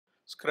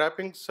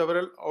scrapping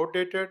several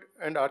outdated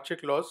and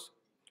archaic laws,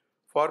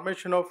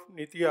 formation of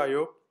Niti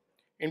Aayog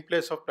in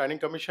place of Planning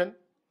Commission,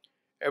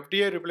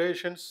 FDA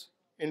regulations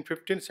in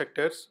 15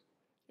 sectors,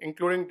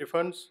 including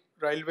defense,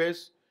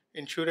 railways,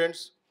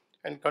 insurance,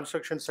 and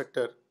construction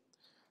sector,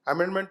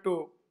 amendment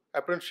to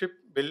apprenticeship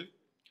bill,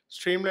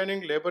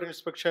 streamlining labor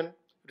inspection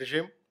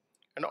regime,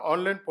 an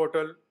online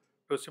portal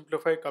to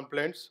simplify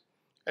complaints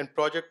and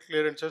project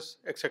clearances,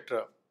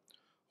 etc.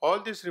 All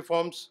these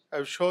reforms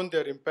have shown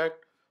their impact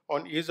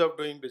on ease of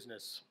doing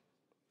business.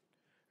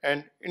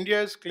 And India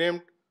has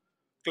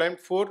climbed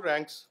four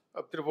ranks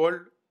of the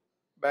World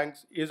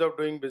Bank's ease of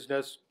doing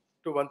business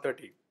to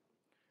 130.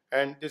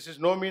 And this is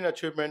no mean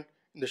achievement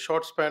in the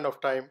short span of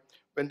time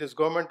when this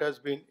government has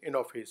been in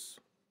office.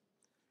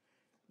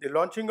 The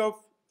launching of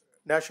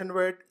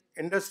nationwide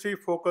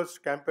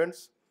industry-focused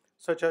campaigns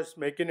such as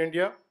Make in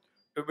India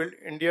to build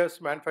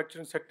India's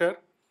manufacturing sector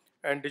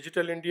and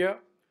Digital India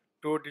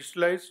to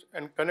digitalize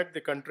and connect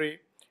the country,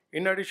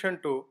 in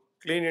addition to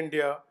Clean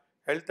India,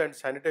 health and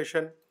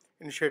sanitation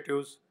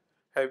initiatives,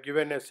 have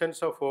given a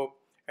sense of hope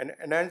and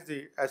enhanced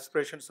the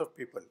aspirations of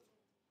people.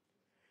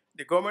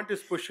 The government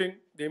is pushing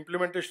the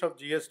implementation of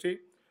GST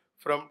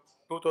from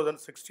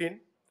 2016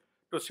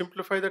 to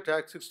simplify the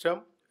tax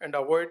system and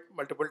avoid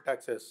multiple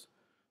taxes.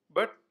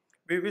 But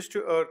we wish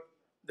to urge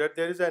that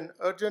there is an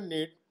urgent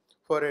need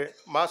for a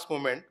mass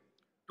movement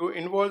to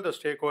involve the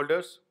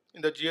stakeholders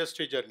in the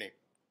GST journey.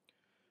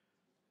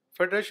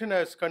 Federation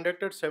has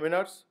conducted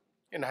seminars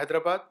in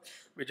Hyderabad,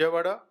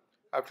 Vijayawada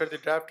after the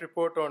draft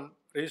report on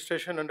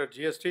registration under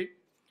GST,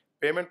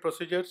 payment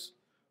procedures,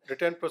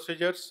 return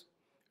procedures,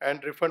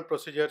 and refund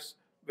procedures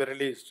were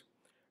released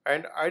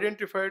and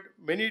identified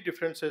many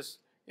differences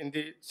in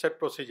the set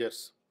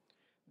procedures.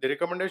 The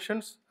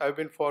recommendations have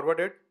been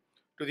forwarded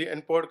to the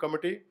NPOD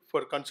committee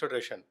for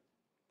consideration.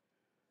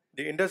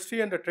 The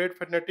industry and the trade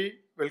fraternity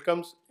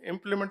welcomes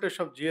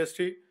implementation of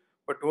GST,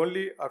 but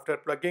only after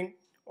plugging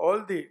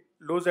all the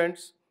loose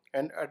ends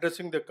and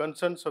addressing the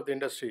concerns of the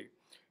industry.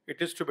 It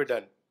is to be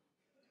done.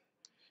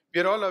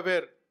 We are all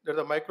aware that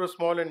the micro,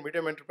 small and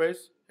medium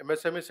enterprise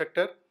MSME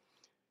sector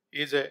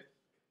is a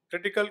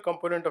critical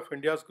component of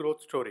India's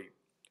growth story,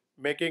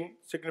 making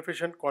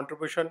significant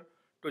contribution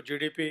to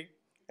GDP,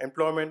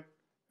 employment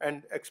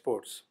and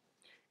exports.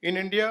 In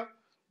India,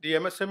 the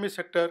MSME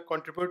sector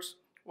contributes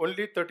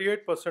only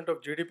 38%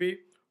 of GDP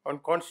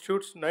and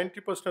constitutes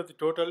 90% of the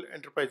total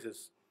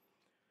enterprises.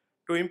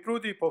 To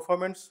improve the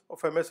performance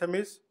of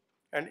MSMEs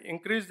and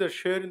increase their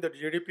share in the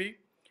GDP,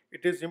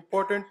 it is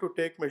important to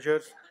take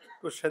measures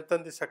to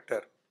strengthen the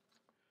sector.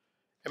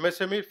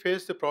 MSME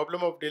face the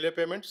problem of delay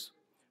payments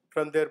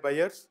from their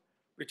buyers,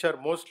 which are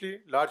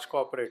mostly large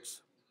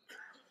corporates.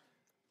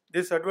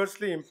 This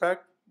adversely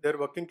impacts their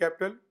working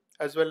capital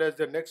as well as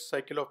their next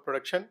cycle of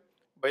production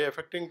by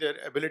affecting their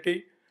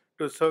ability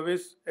to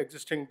service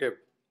existing debt.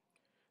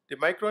 The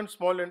Micro and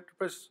Small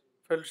Enterprise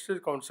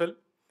Facilities Council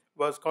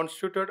was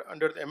constituted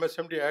under the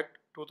MSMD Act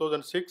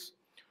 2006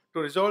 to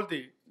resolve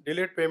the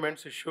delayed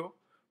payments issue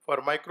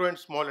for micro and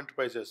small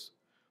enterprises.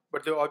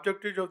 But the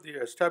objective of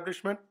the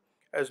establishment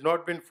has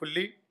not been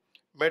fully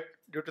met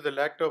due to the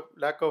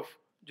lack of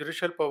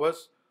judicial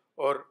powers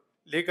or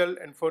legal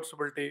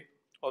enforceability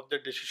of the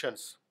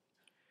decisions.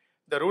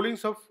 The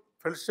rulings of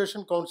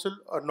Felicitation Council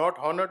are not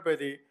honored by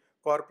the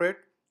corporate,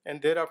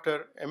 and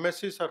thereafter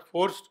MSCs are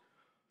forced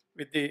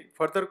with the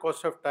further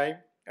cost of time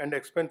and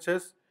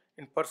expenses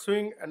in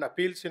pursuing and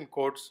appeals in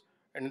courts,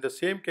 and in the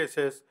same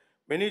cases,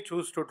 many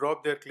choose to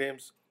drop their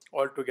claims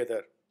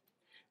altogether.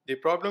 The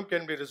problem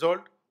can be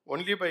resolved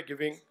only by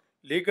giving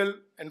legal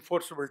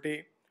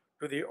enforceability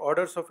to the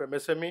orders of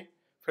MSME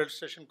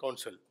Felicitation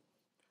Council.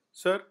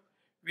 Sir,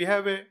 we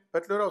have a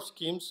plethora of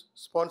schemes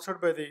sponsored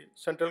by the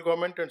central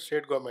government and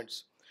state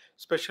governments,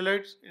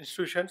 specialized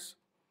institutions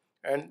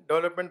and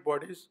development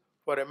bodies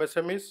for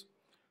MSMEs,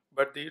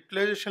 but the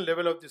utilization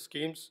level of the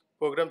schemes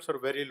programs are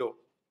very low.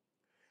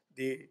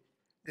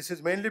 This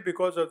is mainly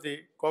because of the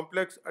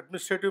complex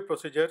administrative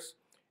procedures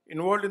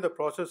involved in the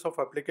process of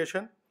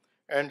application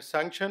and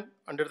sanction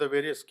under the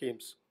various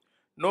schemes.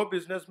 No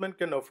businessman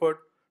can afford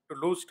to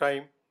lose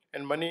time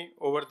and money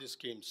over these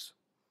schemes.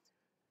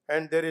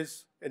 And there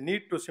is a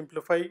need to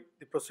simplify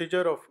the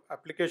procedure of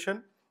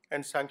application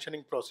and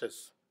sanctioning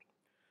process.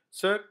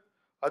 Sir,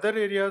 other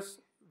areas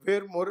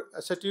where more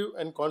assertive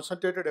and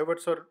concentrated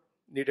efforts are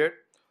needed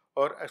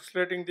or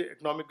accelerating the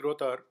economic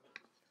growth are: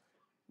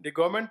 the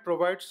government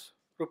provides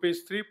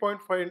rupees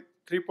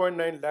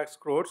 3.9 lakhs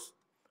crores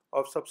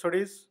of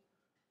subsidies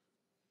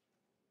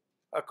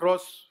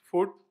across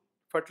food,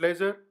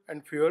 fertilizer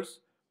and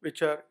fuels,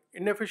 which are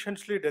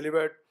inefficiently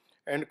delivered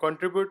and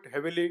contribute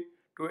heavily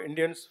to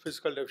Indians'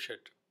 fiscal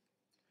deficit.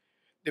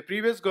 The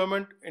previous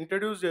government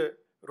introduced a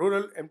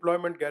rural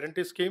employment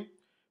guarantee scheme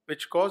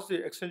which cost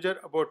the exchequer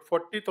about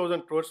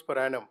 40,000 crores per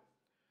annum.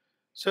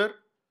 Sir,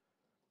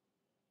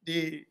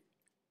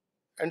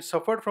 and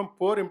suffered from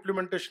poor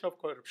implementation of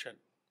corruption.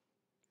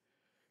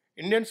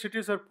 Indian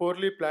cities are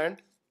poorly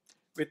planned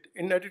with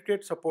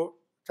inadequate support,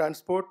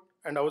 transport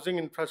and housing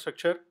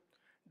infrastructure.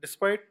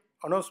 Despite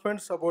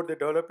announcements about the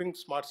developing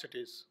smart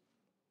cities.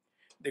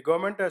 The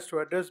government has to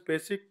address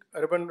basic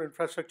urban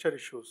infrastructure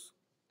issues,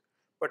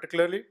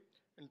 particularly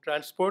in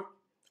transport,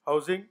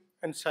 housing,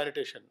 and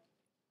sanitation.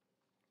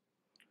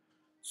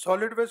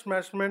 Solid waste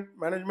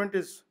management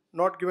is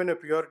not given a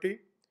priority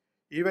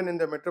even in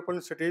the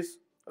metropolitan cities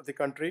of the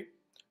country,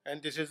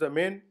 and this is the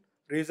main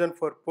reason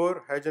for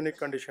poor hygienic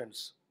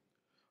conditions.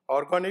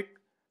 Organic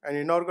and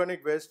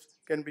inorganic waste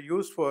can be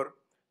used for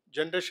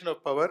generation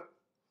of power,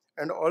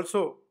 and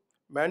also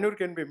manure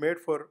can be made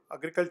for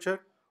agriculture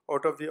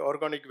out of the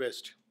organic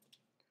waste.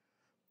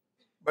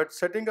 But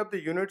setting up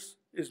the units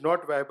is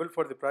not viable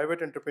for the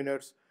private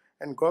entrepreneurs,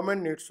 and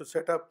government needs to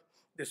set up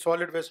the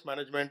solid waste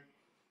management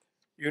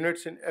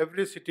units in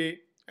every city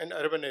and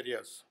urban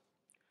areas.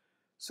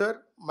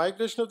 Sir,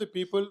 migration of the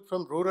people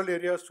from rural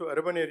areas to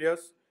urban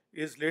areas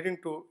is leading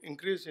to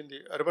increase in the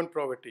urban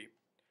poverty.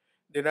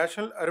 The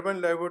National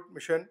Urban Livelihood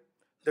Mission,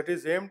 that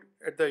is aimed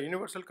at the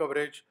universal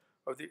coverage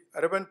of the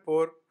urban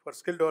poor for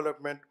skill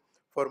development,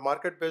 for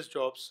market-based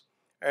jobs,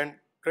 and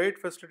trade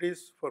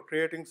facilities for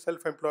creating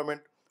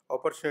self-employment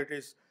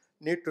opportunities,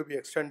 need to be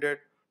extended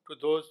to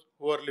those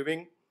who are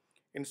living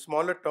in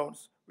smaller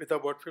towns with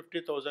about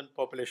 50,000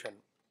 population.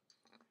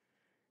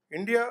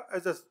 India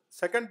as the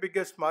second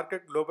biggest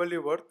market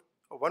globally worth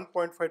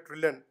 1.5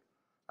 trillion,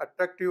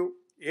 attractive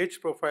age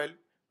profile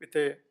with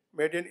a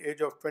median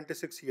age of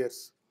 26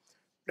 years,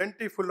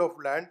 plenty full of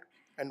land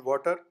and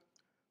water,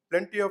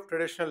 plenty of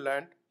traditional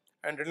land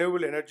and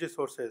renewable energy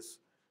sources,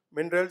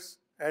 minerals,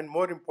 and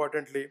more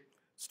importantly,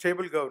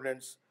 stable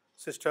governance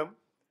system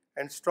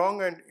and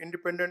strong and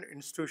independent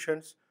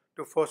institutions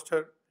to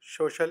foster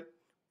social,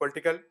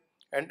 political,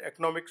 and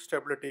economic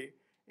stability,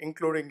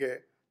 including a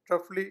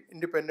roughly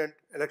independent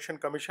election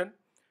commission,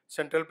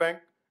 central bank,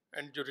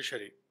 and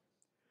judiciary.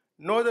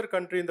 No other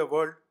country in the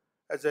world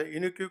has a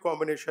unique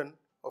combination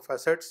of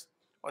assets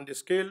on the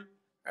scale,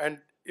 and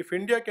if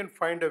India can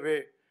find a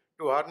way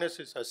to harness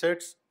its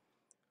assets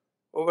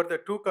over the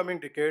two coming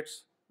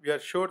decades, we are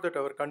sure that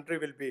our country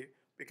will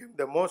become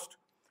the most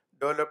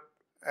developed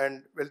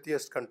and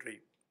wealthiest country.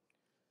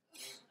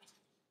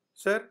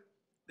 Sir,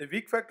 the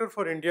weak factor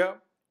for India,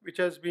 which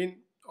has been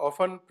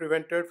often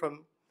prevented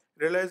from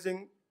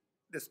realizing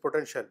this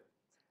potential,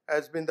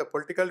 has been the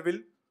political will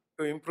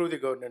to improve the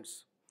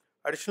governance.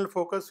 Additional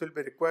focus will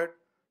be required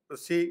to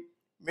see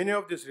many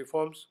of these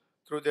reforms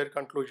through their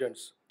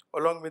conclusions,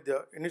 along with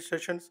the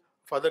initiations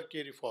of other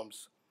key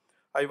reforms.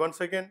 I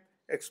once again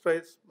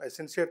express my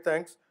sincere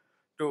thanks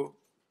to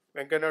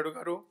Venkaiah Naidu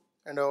Garu,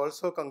 and I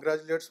also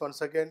congratulate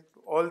once again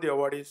to all the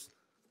awardees.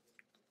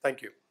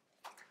 Thank you.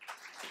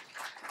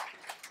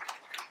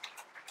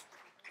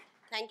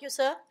 Thank you,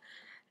 sir.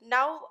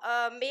 Now,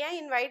 may I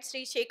invite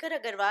Sri Shekhar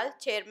Agarwal,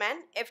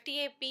 Chairman,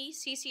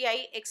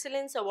 FTCCI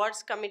Excellence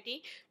Awards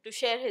Committee, to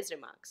share his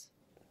remarks.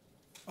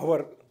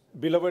 Our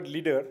beloved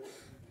leader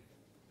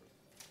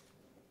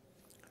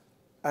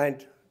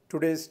and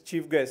today's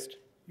chief guest,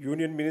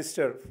 Union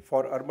Minister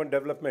for Urban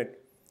Development,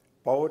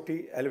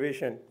 Poverty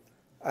Alleviation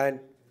and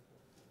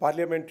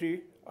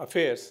Parliamentary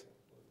Affairs,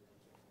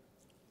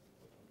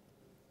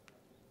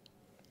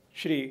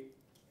 Shri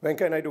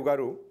Venkaiah Naidu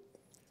Garu,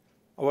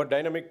 our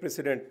dynamic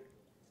President,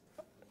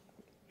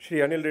 Shri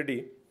Anil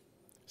Reddy,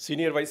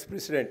 Senior Vice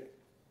President,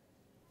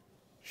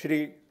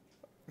 Shri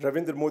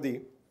Ravindra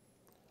Modi,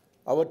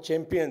 our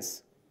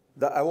champions,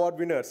 the award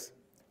winners,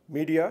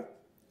 media,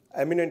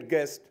 eminent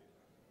guests,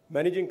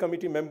 managing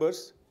committee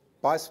members,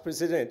 past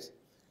presidents,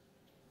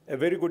 a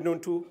very good noon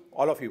to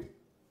all of you.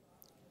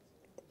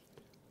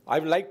 I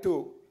would like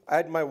to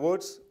add my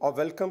words of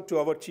welcome to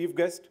our chief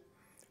guest.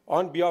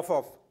 On behalf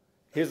of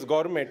his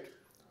government,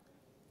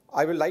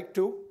 I would like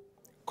to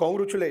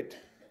congratulate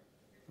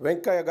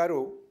Venkaiah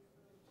Garu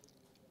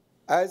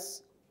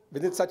as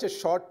within such a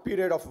short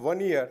period of 1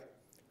 year,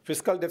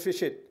 fiscal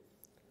deficit,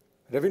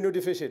 revenue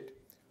deficit,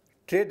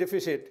 trade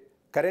deficit,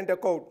 current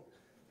account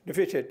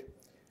deficit,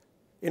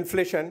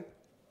 inflation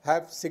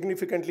have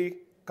significantly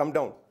come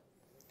down.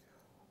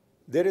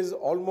 There is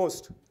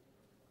almost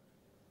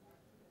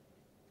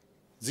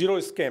zero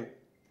scam.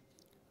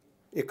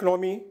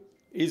 Economy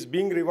is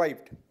being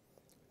revived.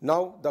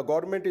 Now the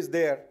government is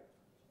there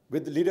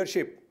with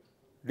leadership,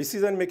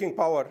 decision-making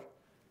power.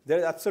 There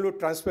is absolute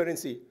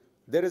transparency.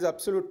 There is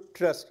absolute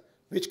trust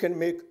which can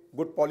make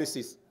good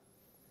policies.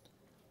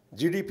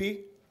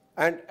 GDP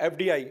and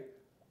FDI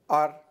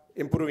are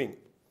improving.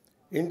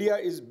 India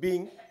is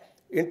being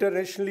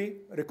internationally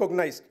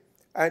recognized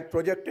and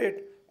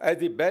projected as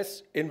the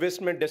best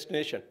investment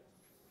destination.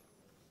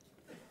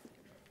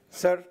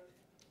 Sir,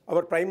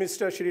 our Prime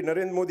Minister Shri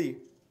Narendra Modi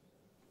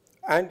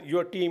and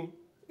your team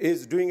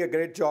is doing a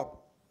great job.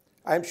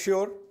 I am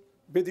sure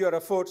with your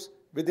efforts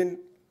within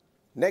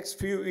next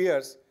few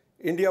years,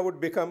 India would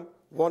become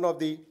one of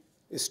the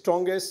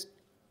strongest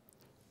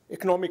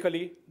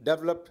economically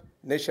developed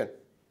nation.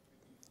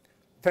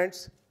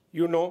 Friends,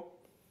 you know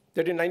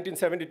that in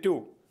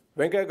 1972,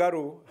 Venkaiah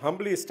Garu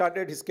humbly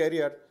started his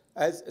career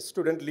as a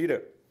student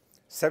leader.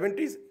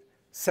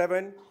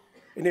 77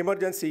 in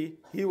emergency,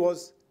 he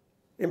was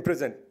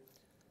imprisoned.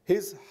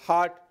 His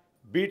heart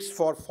beats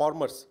for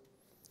farmers.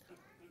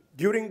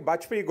 During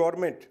Bajpayee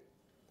government,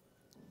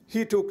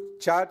 he took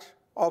charge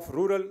of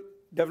Rural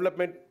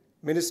Development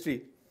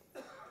Ministry.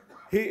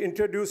 He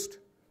introduced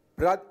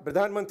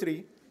Pradhan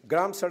Mantri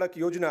Gram Sadak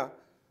Yojana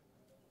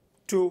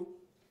to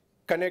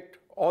connect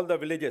all the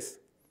villages.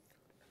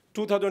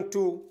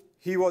 2002,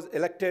 he was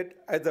elected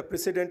as the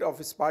president of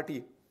his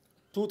party.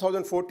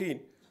 2014,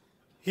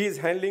 he is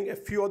handling a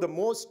few of the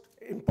most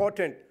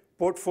important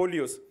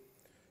portfolios.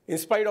 In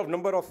spite of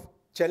number of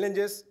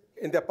challenges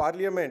in the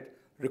parliament,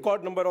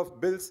 record number of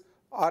bills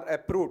are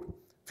approved.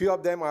 Few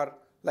of them are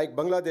like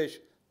Bangladesh,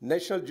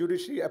 national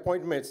judiciary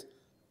appointments,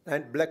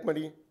 and black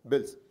money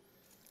bills.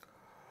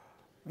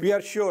 We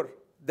are sure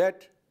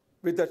that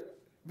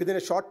within a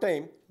short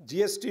time,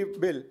 GST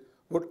bill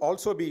would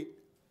also be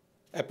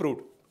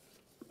approved.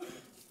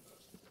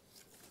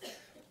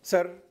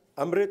 Sir,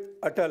 Amrit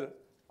Atal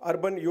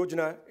Urban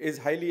Yojana is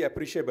highly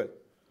appreciable.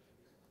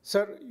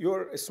 Sir,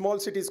 your small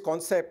cities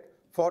concept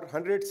for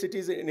 100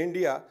 cities in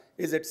India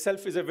is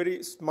itself a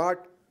very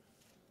smart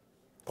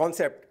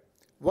concept.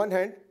 One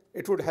hand,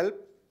 it would help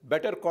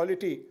better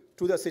quality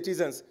to the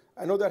citizens.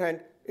 Another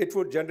hand, it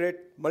would generate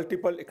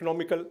multiple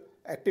economical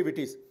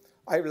activities.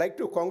 I would like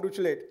to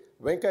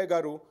congratulate Venkaiah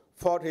Garu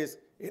for his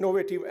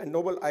innovative and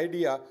noble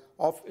idea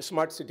of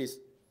smart cities.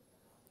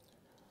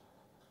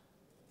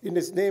 In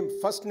his name,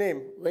 first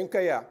name,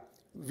 Venkaiah,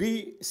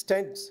 V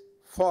stands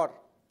for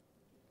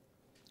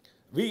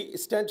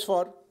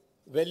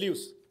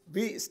values,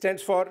 V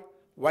stands for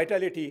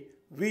vitality,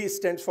 V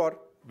stands for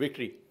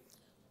victory.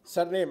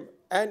 Surname,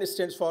 N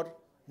stands for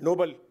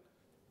noble,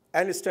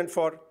 N stands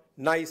for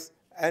nice,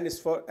 N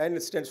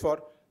stands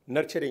for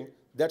nurturing.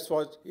 That's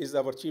what is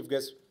our chief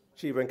guest,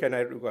 Shri Venkaiah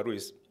Naidu Garu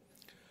is.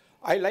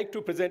 I like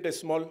to present a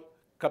small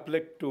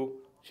couplet to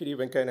Shri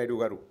Venkaiah Naidu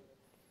Garu.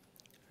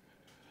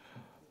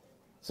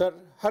 Sir,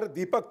 हर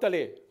दीपक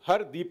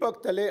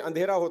तले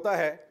अंधेरा होता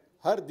है,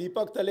 हर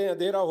दीपक तले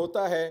अंधेरा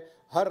होता है,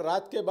 हर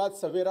रात के बाद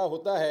सवेरा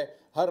होता है,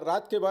 हर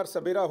रात के बाद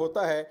सवेरा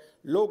होता है।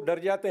 लोग डर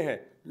जाते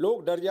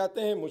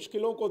हैं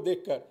मुश्किलों को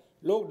देखकर,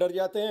 लोग डर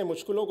जाते हैं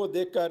मुश्किलों को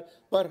देखकर,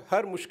 पर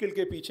हर मुश्किल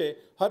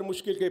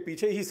के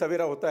पीछे ही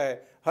सवेरा होता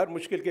है, हर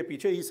मुश्किल के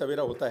पीछे ही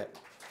सवेरा होता है।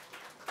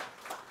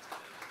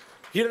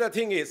 Here the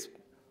thing is,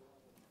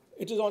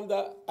 it is on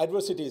the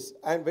adversities,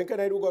 and Venkaiah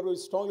Naidu Garu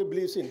strongly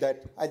believes in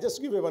that. I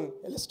just give you one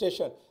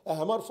illustration. A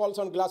hammer falls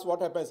on glass,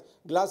 what happens?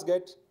 Glass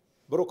gets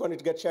broken,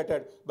 it gets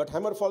shattered. But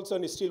hammer falls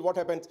on steel, what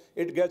happens?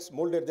 It gets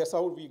molded. That's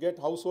how we get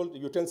household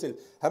utensils.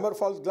 Hammer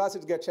falls glass,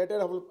 it gets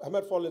shattered.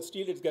 Hammer falls on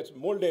steel, it gets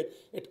molded.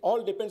 It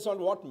all depends on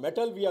what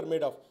metal we are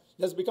made of.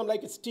 Let's become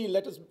like steel.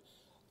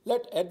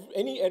 Let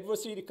any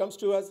adversity comes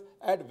to us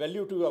add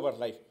value to our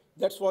life.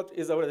 That's what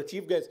is the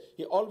chief guest.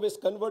 He always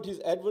converts his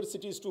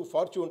adversities to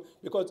fortune,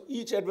 because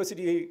each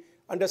adversity he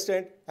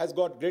understands has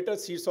got greater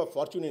seeds of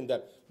fortune in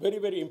them. Very,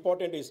 very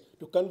important is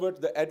to convert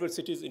the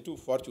adversities into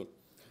fortune.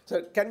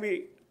 So can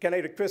I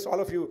request all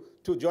of you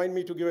to join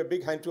me to give a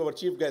big hand to our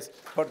chief guest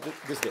for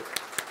this day.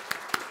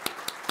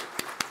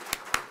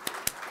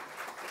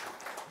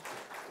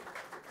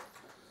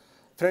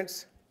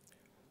 Friends,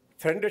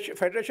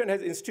 Federation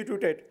has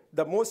instituted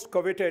the most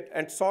coveted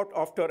and sought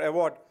after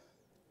award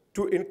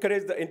to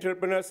encourage the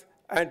entrepreneurs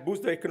and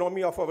boost the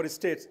economy of our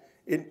states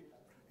in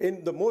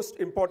the most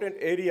important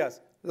areas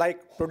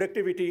like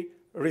productivity,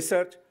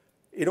 research,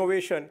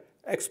 innovation,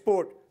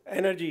 export,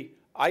 energy,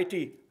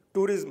 IT,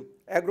 tourism,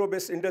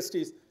 agro-based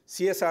industries,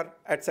 CSR,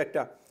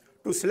 etc.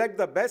 To select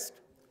the best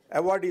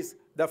awardees,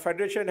 the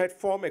Federation had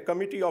formed a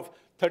committee of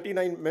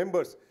 39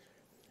 members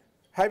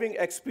having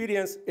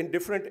experience in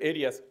different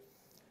areas.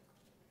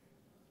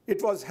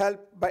 It was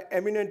helped by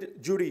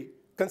eminent jury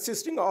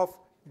consisting of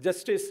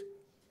Justice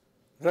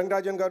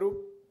Rangarajan Garu,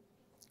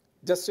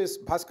 Justice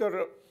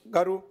Bhaskar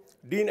Garu,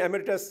 Dean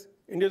Emeritus,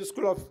 Indian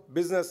School of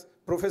Business,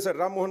 Professor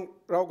Ram Mohan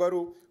Rao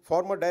Garu,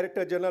 former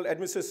Director General,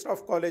 Administrative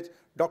Staff College,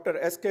 Dr.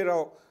 S.K.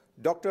 Rao,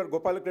 Dr.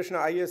 Gopalakrishna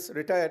IAS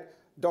retired,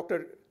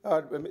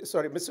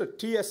 Mr.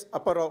 T.S.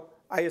 Apparao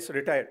IAS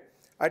retired.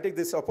 I take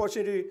this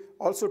opportunity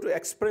also to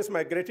express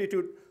my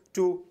gratitude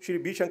to Shri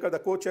B. Shankar, the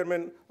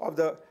co-chairman of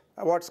the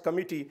awards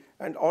committee,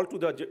 and all to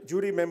the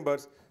jury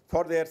members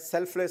for their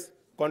selfless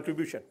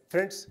contribution.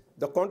 Friends,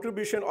 the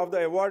contribution of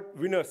the award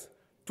winners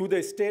to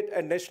the state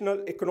and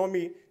national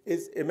economy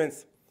is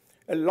immense.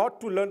 A lot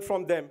to learn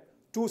from them.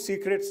 Two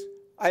secrets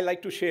I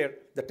like to share.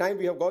 The time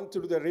we have gone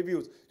through the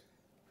reviews,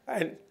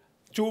 and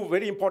two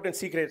very important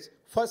secrets.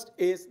 First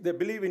is they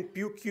believe in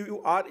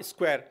PQR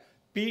square.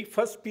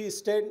 First P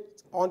stands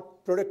on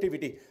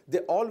productivity. They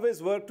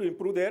always work to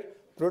improve their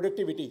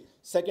productivity.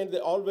 Second, they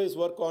always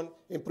work on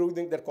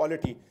improving their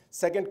quality.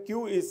 Second,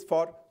 Q is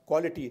for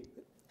quality.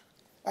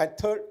 And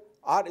third,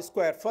 R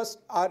square. First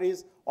R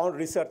is on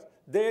research.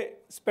 They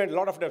spend a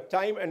lot of their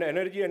time and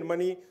energy and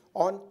money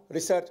on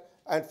research.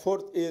 And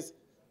fourth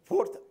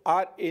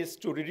R is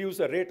to reduce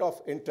the rate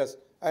of interest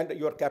and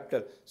your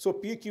capital. So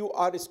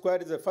PQR square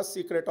is the first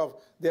secret of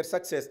their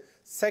success.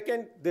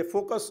 Second, they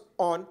focus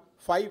on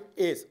 5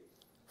 A's.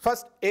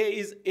 First A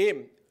is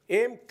aim.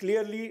 aim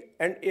clearly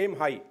and aim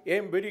high.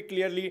 Aim very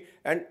clearly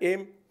and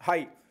aim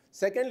high.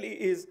 Secondly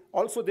is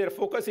also their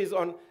focus is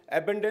on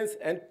abundance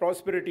and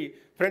prosperity.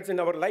 Friends, in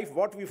our life,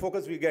 what we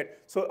focus, we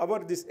get. So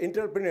these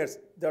entrepreneurs,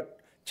 the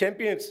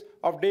champions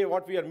of day,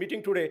 what we are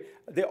meeting today,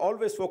 they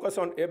always focus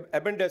on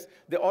abundance.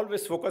 They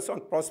always focus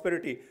on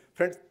prosperity.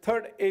 Friends,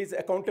 third is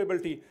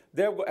accountability.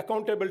 They have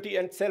accountability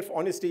and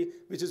self-honesty,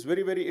 which is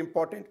very, very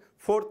important.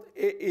 Fourth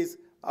is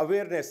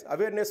awareness.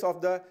 Awareness of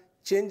the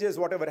changes,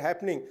 whatever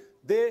happening.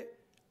 They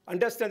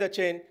understand the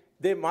change.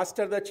 They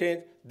master the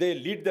change, they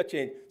lead the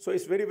change. So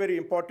it's very, very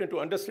important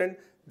to understand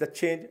the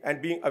change and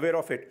being aware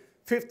of it.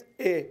 Fifth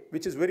A,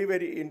 which is very,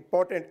 very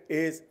important,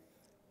 is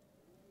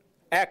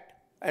act.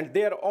 And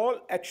they are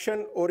all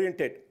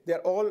action-oriented. They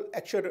are all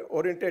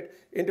action-oriented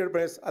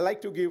entrepreneurs. I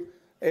like to give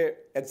an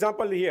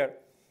example here.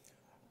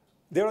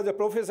 There was a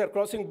professor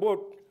crossing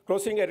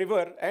a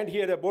river, and he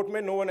had a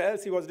boatman, no one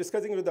else. He was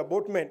discussing with the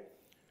boatman.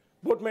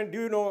 Boatman,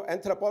 do you know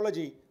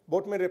anthropology?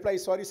 Boatman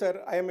replies, sorry,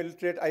 sir, I am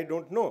illiterate, I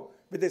don't know.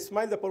 With a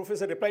smile, the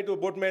professor replied to the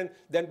boatman,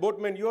 then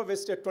boatman, you have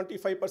wasted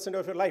 25%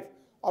 of your life.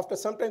 After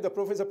some time, the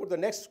professor put the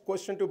next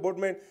question to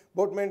boatman.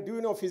 Boatman, do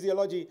you know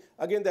physiology?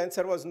 Again, the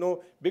answer was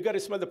no. Bigger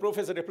smile, the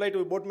professor replied to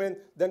the boatman,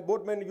 then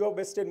boatman, you have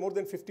wasted more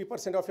than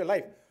 50% of your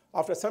life.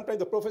 After some time,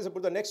 the professor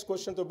put the next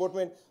question to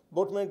boatman.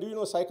 Boatman, do you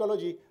know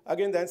psychology?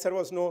 Again, the answer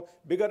was no.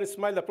 Bigger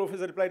smile, the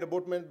professor replied to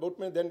boatman.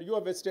 Boatman, then you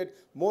have wasted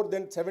more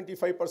than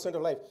 75%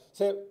 of life.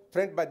 So,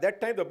 friend, by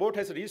that time, the boat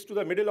has reached to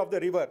the middle of the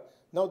river.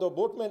 Now, the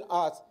boatman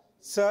asks,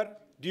 sir,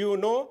 do you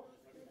know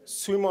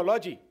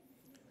swimology?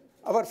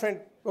 Our friend,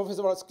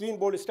 Professor was clean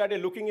board,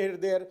 started looking here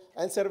there.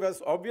 Answer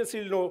was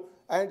obviously no.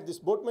 And this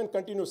boatman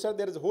continued, sir,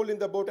 there is a hole in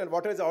the boat and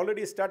water has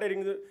already started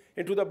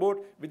into the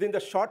boat. Within the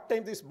short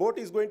time, this boat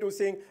is going to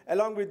sink.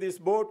 Along with this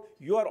boat,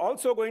 you are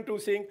also going to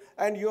sink,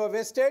 and you have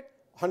wasted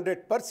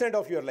 100%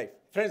 of your life.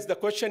 Friends, the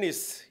question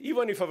is,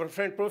 even if our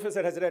friend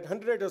professor has read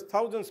hundreds of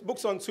thousands of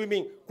books on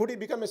swimming, could he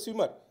become a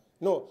swimmer?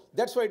 No.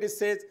 That's why it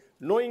says,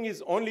 knowing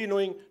is only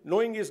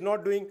knowing is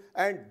not doing,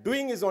 and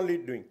doing is only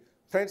doing.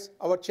 Friends,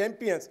 our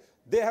champions,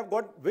 they have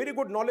got very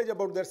good knowledge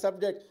about their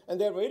subject, and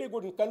they are very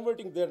good in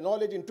converting their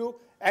knowledge into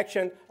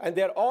action, and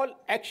they are all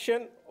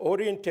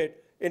action-oriented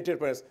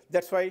entrepreneurs.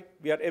 That's why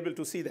we are able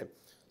to see them.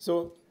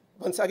 So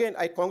once again,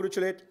 I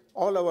congratulate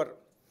all our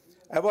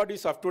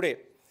awardees of today.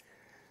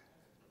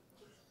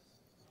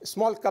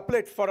 Small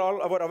couplet for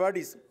all our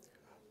awardees.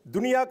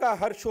 दुनिया का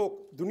हर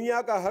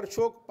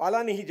शौक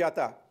पाला नहीं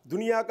जाता,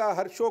 दुनिया का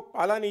हर शौक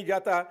पाला नहीं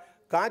जाता,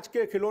 कांच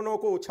के खिलौनों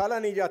को उछाला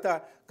नहीं जाता,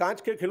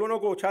 कांच के खिलौनों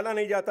को उछाला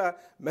नहीं जाता,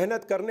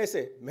 मेहनत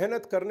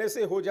करने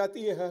से हो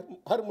जाती है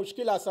हर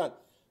मुश्किल आसान,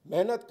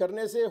 मेहनत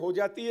करने से हो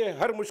जाती है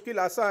हर मुश्किल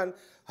आसान,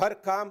 हर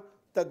काम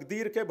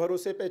तकदीर के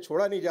भरोसे पे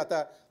छोड़ा नहीं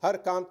जाता, हर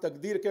काम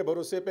तकदीर के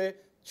भरोसे पे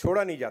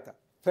छोड़ा नहीं जाता.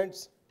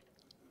 Friends,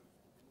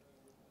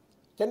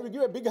 can we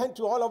give a big hand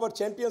to all our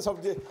champions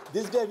of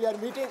this day we are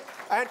meeting?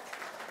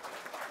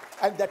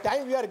 And the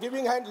time we are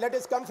giving hand, let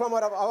us come from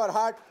our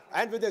heart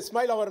and with a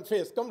smile on our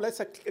face. Come, let's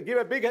give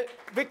a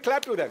big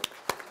clap to them.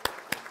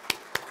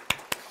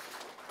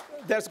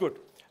 That's good.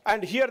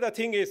 And here the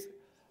thing is,